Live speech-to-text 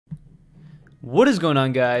What is going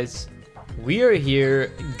on, guys? We are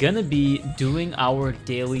here gonna be doing our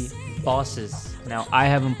daily bosses. Now, I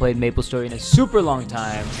haven't played Maplestory in a super long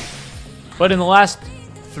time, but in the last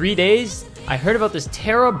 3 days I heard about this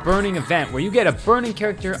Tera burning event where you get a burning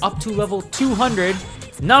character up to level 200.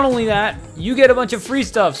 Not only that, you get a bunch of free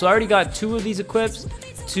stuff. So I already got 2 of these equips,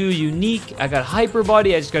 2 unique. I got hyper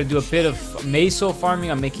body. I just gotta do a bit of meso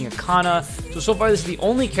farming. I'm making a Kana. So far this is the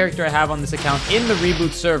only character I have on this account in the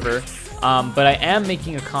reboot server. But I am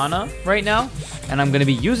making a Kana right now, and I'm going to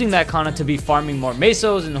be using that Kana to be farming more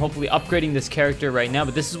mesos and hopefully upgrading this character right now.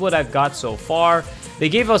 But this is what I've got so far. They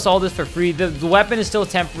gave us all this for free. The weapon is still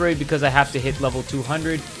temporary because I have to hit level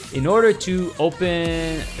 200 in order to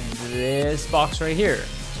open this box right here.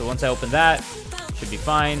 So once I open that, should be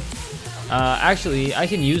fine. Actually, I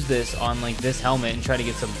can use this on like this helmet and try to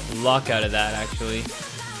get some luck out of that, actually.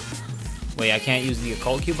 Wait, I can't use the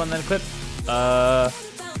occult cube on that equip?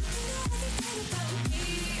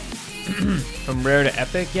 From rare to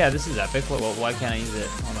epic? Yeah, this is epic. Why can't I use it?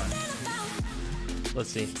 Hold on. Let's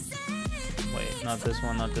see. Wait, not this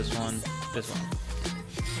one, not this one. This one.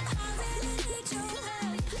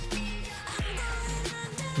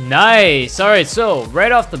 Nice! Alright, so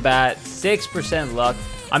right off the bat, 6% luck.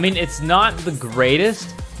 I mean, it's not the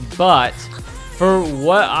greatest, but for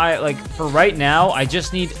what for right now, I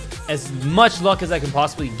just need as much luck as I can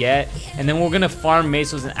possibly get, and then we're gonna farm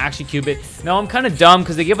mesos and actually cube it. Now I'm kind of dumb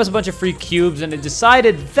because they give us a bunch of free cubes and I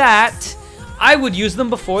decided that I would use them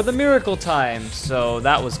before the miracle time, so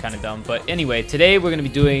that was kind of dumb. But anyway, today we're gonna be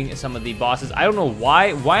doing some of the bosses. I don't know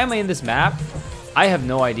why am I in this map? I have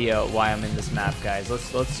no idea why I'm in this map, guys.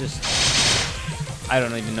 Let's just, I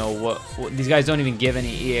don't even know what these guys don't even give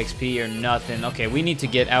any EXP or nothing. Okay, we need to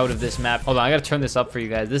get out of this map. Hold on, I gotta turn this up for you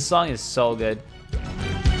guys. This song is so good.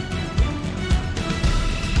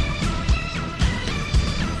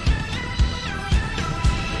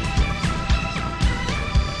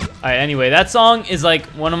 Alright, anyway, that song is like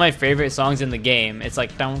one of my favorite songs in the game. It's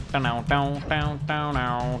like down, down, down, down,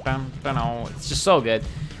 down, down, down. It's just so good.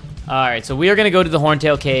 Alright, so we are gonna go to the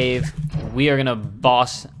Horntail Cave. We are gonna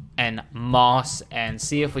boss and moss and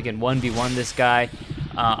see if we can 1v1 this guy.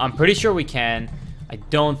 I'm pretty sure we can. I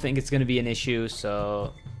don't think it's gonna be an issue,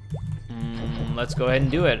 so let's go ahead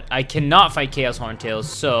and do it. I cannot fight Chaos Horntails,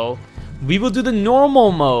 so we will do the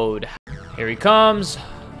normal mode. Here he comes.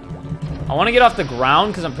 I want to get off the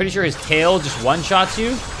ground because I'm pretty sure his tail just one-shots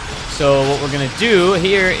you. So what we're going to do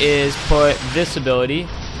here is put this ability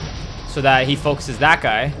so that he focuses that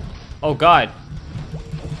guy. Oh, God.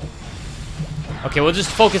 Okay, we'll just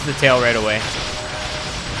focus the tail right away.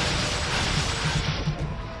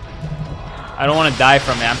 I don't want to die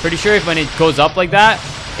from it. I'm pretty sure if when it goes up like that,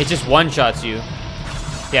 it just one-shots you.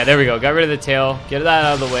 Yeah, there we go. Got rid of the tail. Get that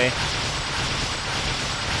out of the way.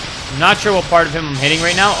 I'm not sure what part of him I'm hitting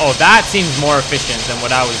right now. Oh, that seems more efficient than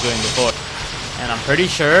what I was doing before. And I'm pretty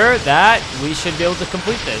sure that we should be able to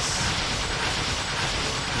complete this.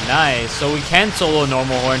 Nice. So we can solo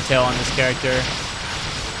normal Horntail on this character.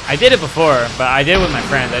 I did it before, but I did it with my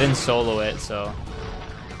friends. I didn't solo it, so.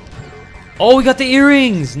 Oh, we got the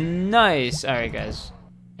earrings. Nice. All right, guys.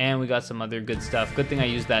 And we got some other good stuff. Good thing I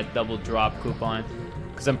used that double drop coupon,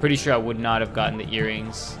 because I'm pretty sure I would not have gotten the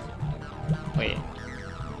earrings. Wait.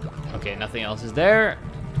 Okay, nothing else is there.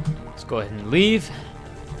 Let's go ahead and leave.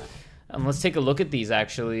 And let's take a look at these,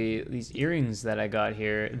 actually. These earrings that I got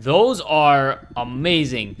here. Those are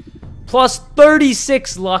amazing. Plus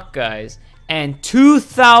 36 luck, guys. And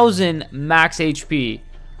 2,000 max HP.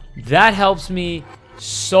 That helps me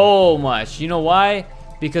so much. You know why?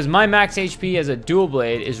 Because my max HP as a dual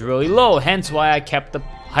blade is really low. Hence why I kept the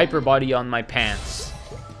hyper body on my pants.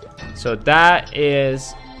 So that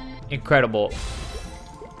is incredible.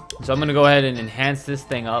 So I'm gonna go ahead and enhance this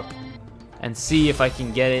thing up and see if I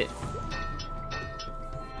can get it,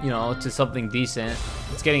 you know, to something decent.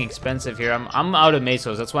 It's getting expensive here. I'm out of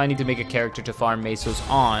mesos. That's why I need to make a character to farm mesos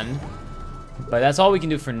on. But that's all we can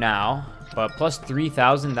do for now. But plus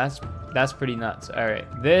 3,000, that's pretty nuts. All right,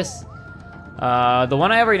 this, the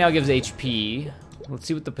one I have right now gives HP. Let's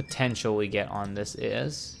see what the potential we get on this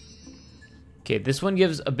is. Okay, this one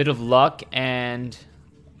gives a bit of luck, and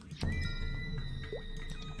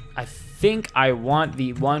I think I want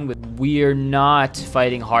the one with we're not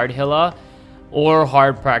fighting hard Hilla or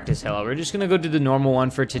hard practice Hilla. We're just gonna go do the normal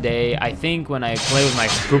one for today. I think when I play with my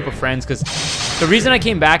group of friends, because the reason I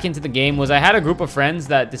came back into the game was I had a group of friends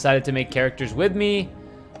that decided to make characters with me.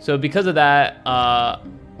 So because of that,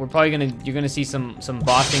 we're probably you're gonna see some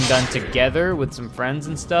bossing done together with some friends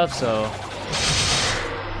and stuff. So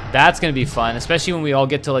that's gonna be fun, especially when we all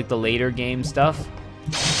get to like the later game stuff.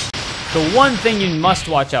 the one thing you must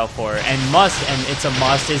watch out for, and it's a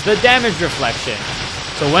must, is the damage reflection.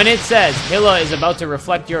 So when it says Hilla is about to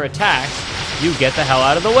reflect your attacks, you get the hell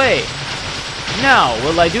out of the way. Now,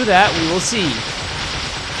 will I do that? We will see.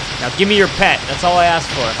 Now give me your pet. That's all I asked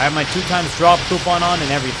for. I have my 2x drop coupon on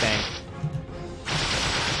and everything.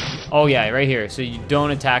 Oh yeah, right here. So you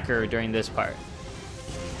don't attack her during this part.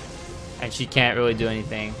 And she can't really do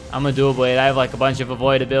anything. I'm a dual blade. I have like a bunch of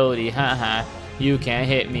avoidability. Haha. You can't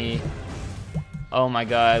hit me. Oh my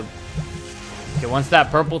god. Okay, once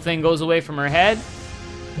that purple thing goes away from her head.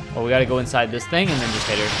 Oh, we gotta go inside this thing and then just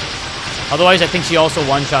hit her. Otherwise, I think she also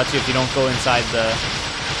one-shots you if you don't go inside the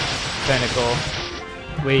pinnacle.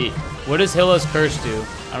 Wait, what does Hilla's curse do?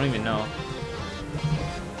 I don't even know.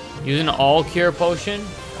 Use an all cure potion?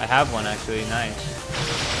 I have one actually, nice.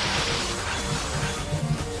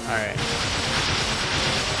 Alright.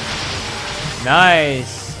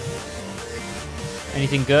 Nice!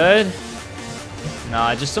 Anything good?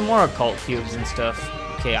 Nah, just some more occult cubes and stuff.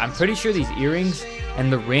 Okay, I'm pretty sure these earrings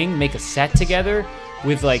and the ring make a set together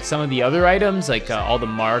with like some of the other items, like all the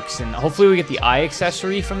marks, and hopefully we get the eye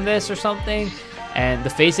accessory from this or something. And the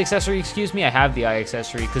face accessory, excuse me, I have the eye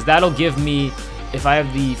accessory, because that'll give me, if I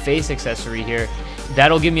have the face accessory here,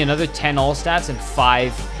 that'll give me another 10 all stats and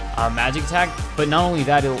 5 magic attack. But not only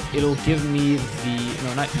that, it'll give me the,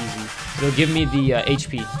 no, not easy, it'll give me the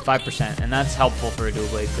HP, 5%, and that's helpful for a dual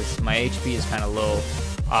blade, because my HP is kind of low.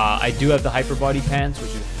 I do have the hyper body pants,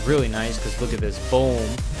 which is really nice, because look at this, boom,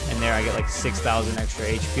 and there I get like 6,000 extra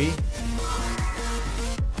HP.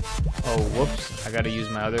 Oh, whoops, I gotta use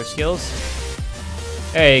my other skills.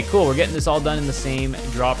 Hey, cool, we're getting this all done in the same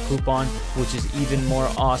drop coupon, which is even more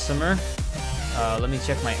awesomer. Let me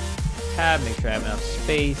check my tab, make sure I have enough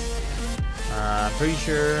space. Pretty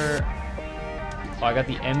sure, oh, I got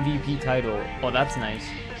the MVP title. Oh, that's nice.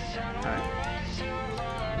 All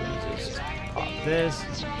right, let me just pop this.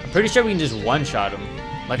 I'm pretty sure we can just one-shot him.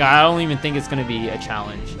 Like, I don't even think it's gonna be a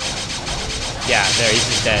challenge. Yeah, there, he's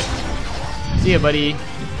just dead. See ya, buddy.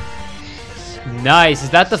 Nice, is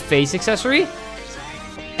that the face accessory?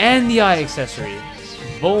 And the eye accessory.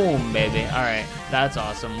 Boom, baby. Alright, that's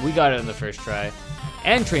awesome. We got it in the first try.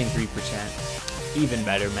 And train 3%. Even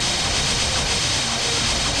better, man.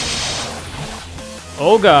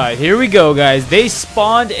 Oh god, here we go, guys. They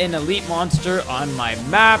spawned an elite monster on my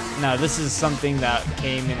map. Now, this is something that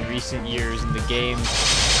came in recent years in the game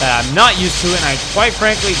that I'm not used to, and I quite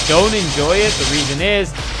frankly don't enjoy it. The reason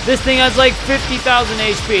is, this thing has like 50,000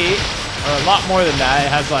 HP, or a lot more than that. It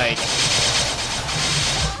has like...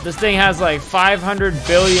 This thing has like 500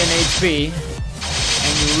 billion HP,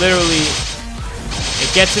 and you literally, it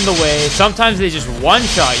gets in the way. Sometimes they just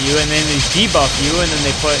one-shot you, and then they debuff you, and then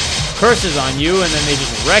they put curses on you, and then they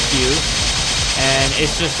just wreck you. And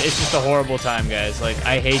it's just a horrible time, guys. Like,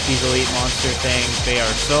 I hate these elite monster things. They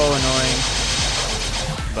are so annoying.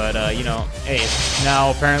 But you know, hey, now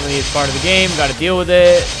apparently it's part of the game. Got to deal with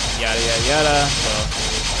it. Yada yada yada. So.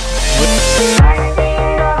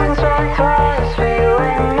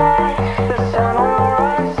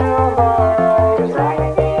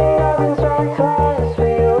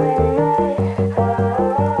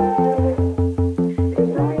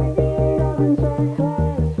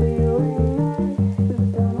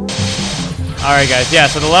 Alright guys, yeah,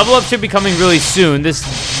 so the level up should be coming really soon. This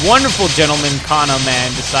wonderful gentleman, Kana man,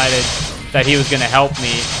 decided that he was going to help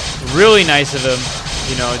me. Really nice of him,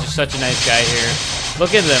 you know, just such a nice guy here.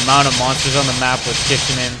 Look at the amount of monsters on the map with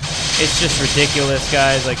Kitchenin. It's just ridiculous,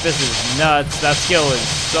 guys. Like, this is nuts. That skill is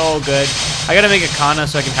so good. I gotta make a Kana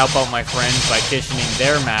so I can help out my friends by kitchening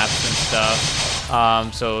their maps and stuff.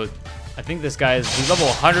 So I think this guy he's level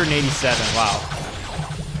 187. Wow.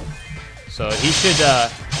 So he should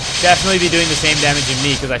definitely be doing the same damage as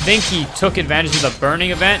me, because I think he took advantage of the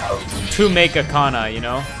burning event to make a Kana, you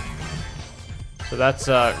know? So that's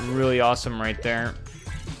really awesome right there.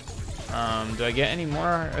 Do I get any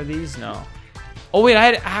more of these? No. Oh wait, I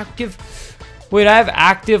have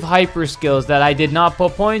active hyper skills that I did not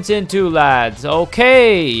put points into, lads.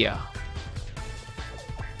 Okay.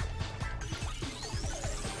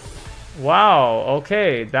 Wow,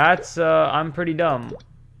 okay. That's I'm pretty dumb.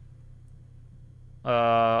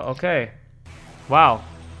 Okay. Wow.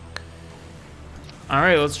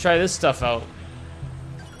 Alright, let's try this stuff out.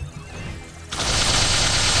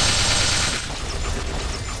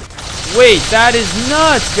 Wait, that is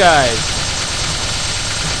nuts, guys.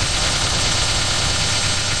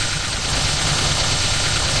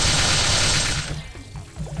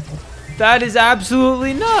 That is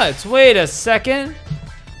absolutely nuts. Wait a second.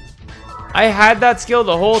 I had that skill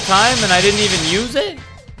the whole time and I didn't even use it?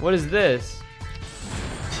 What is this?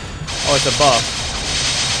 Oh, it's a buff.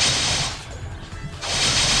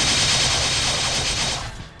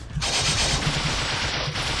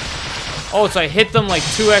 Oh, so I hit them like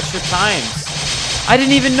 2 extra times. I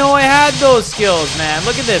didn't even know I had those skills, man.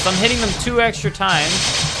 Look at this. I'm hitting them 2 extra times.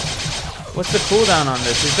 What's the cooldown on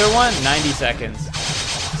this? Is there one? 90 seconds.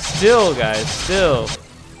 Still, guys, still.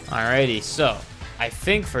 Alrighty, so I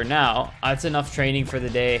think for now, that's enough training for the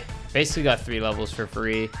day. Basically got 3 levels for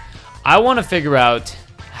free. I want to figure out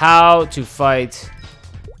how to fight.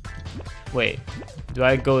 Wait, do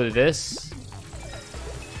I go to this?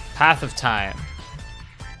 Path of Time.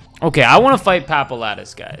 Okay, I want to fight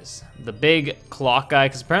Papalatus, guys. The big clock guy,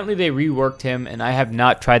 because apparently they reworked him, and I have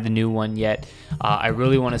not tried the new one yet. I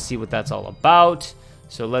really want to see what that's all about.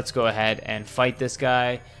 So let's go ahead and fight this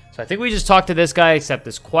guy. So I think we just talked to this guy, accept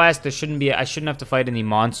this quest. There shouldn't be, I shouldn't have to fight any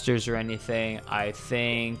monsters or anything. I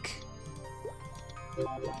think.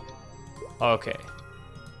 Okay.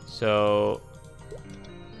 So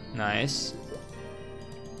nice.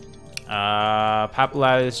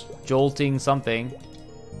 Papalatus jolting something.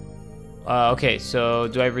 Okay, so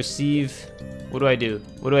do I receive? What do I do?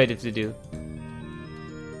 What do I have to do?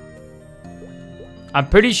 I'm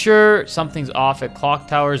pretty sure something's off at Clock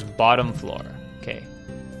Tower's bottom floor. Okay.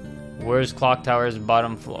 Where's Clock Tower's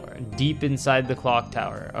bottom floor? Deep inside the Clock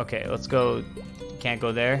Tower. Okay, let's go. Can't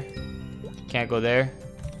go there. Can't go there.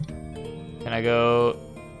 Can I go?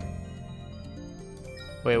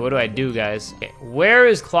 Wait, what do I do, guys? Okay, where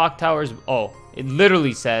is Clock Tower's? Oh, it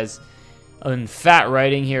literally says in fat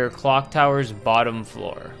writing here, Clock Tower's bottom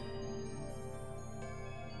floor.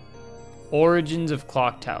 Origins of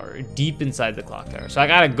Clock Tower, deep inside the Clock Tower. So I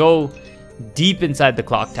gotta go deep inside the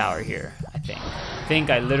Clock Tower here, I think. I think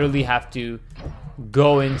I literally have to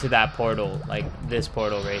go into that portal, like this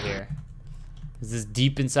portal right here. Is this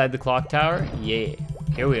deep inside the Clock Tower? Yeah,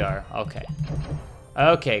 here we are, okay.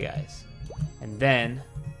 Okay, guys. And then,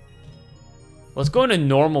 let's go into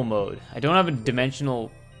normal mode. I don't have a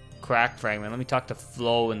dimensional crack fragment. Let me talk to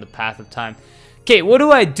Flo in the Path of Time. Okay, what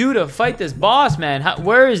do I do to fight this boss, man?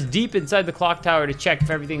 Where is deep inside the Clock Tower to check if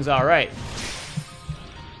everything's all right?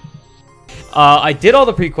 I did all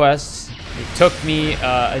the pre-quests. It took me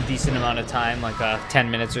a decent amount of time, like 10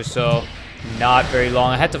 minutes or so. Not very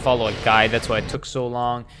long. I had to follow a guide. That's why it took so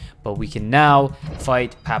long. But we can now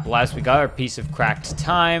fight Papalatus. We got our piece of cracked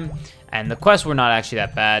time. And the quests were not actually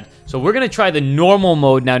that bad. So we're going to try the normal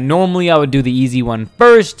mode. Now, normally I would do the easy one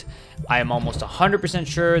first. I am almost 100%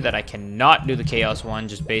 sure that I cannot do the chaos one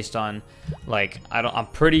just based on, like, I'm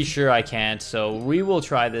pretty sure I can't. So we will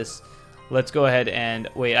try this. Let's go ahead and,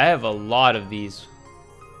 wait, I have a lot of these.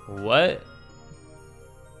 What?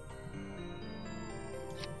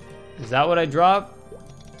 Is that what I drop?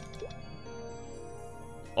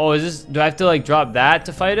 Oh, is this, do I have to, like, drop that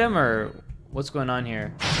to fight him, or what's going on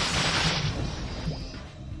here?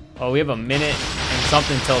 Oh, we have a minute and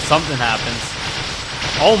something till something happens.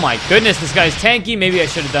 Oh my goodness, this guy's tanky. Maybe I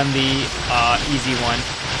should have done the easy one.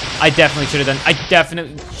 I definitely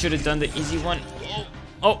should have done the easy one.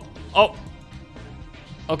 Oh.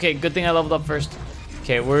 Okay, good thing I leveled up first.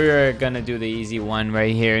 Okay, we're gonna do the easy one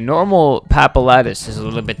right here. Normal Papalatus is a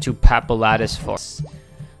little bit too Papalatus for us.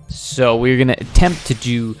 So we're gonna attempt to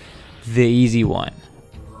do the easy one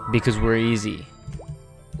because we're easy.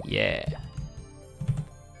 Yeah.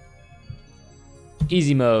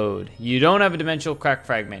 Easy mode. You don't have a dimensional crack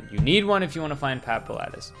fragment. You need one if you want to find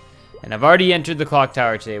Papalatus. And I've already entered the Clock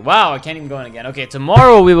Tower today. Wow, I can't even go in again. Okay,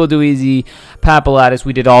 tomorrow we will do easy Papalatus.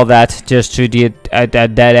 We did all that just to get at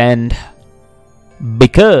that dead end.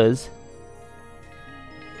 Because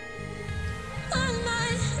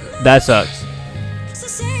that sucks.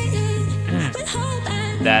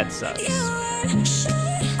 That sucks.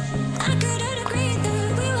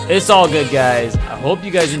 It's all good, guys. I hope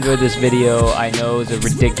you guys enjoyed this video. I know it's a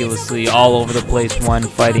ridiculously all over the place one,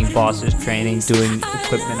 fighting bosses, training, doing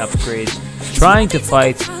equipment upgrades, trying to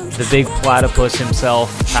fight the big platypus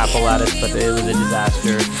himself, Papalatus, but it was a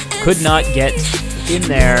disaster. Could not get in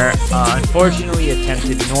there. Unfortunately,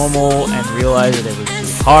 attempted normal and realized that it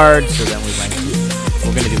was too hard, so then we went to,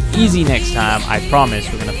 we're gonna do easy next time. I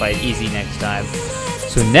promise we're gonna fight easy next time.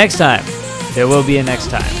 So next time, there will be a next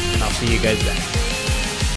time, and I'll see you guys then.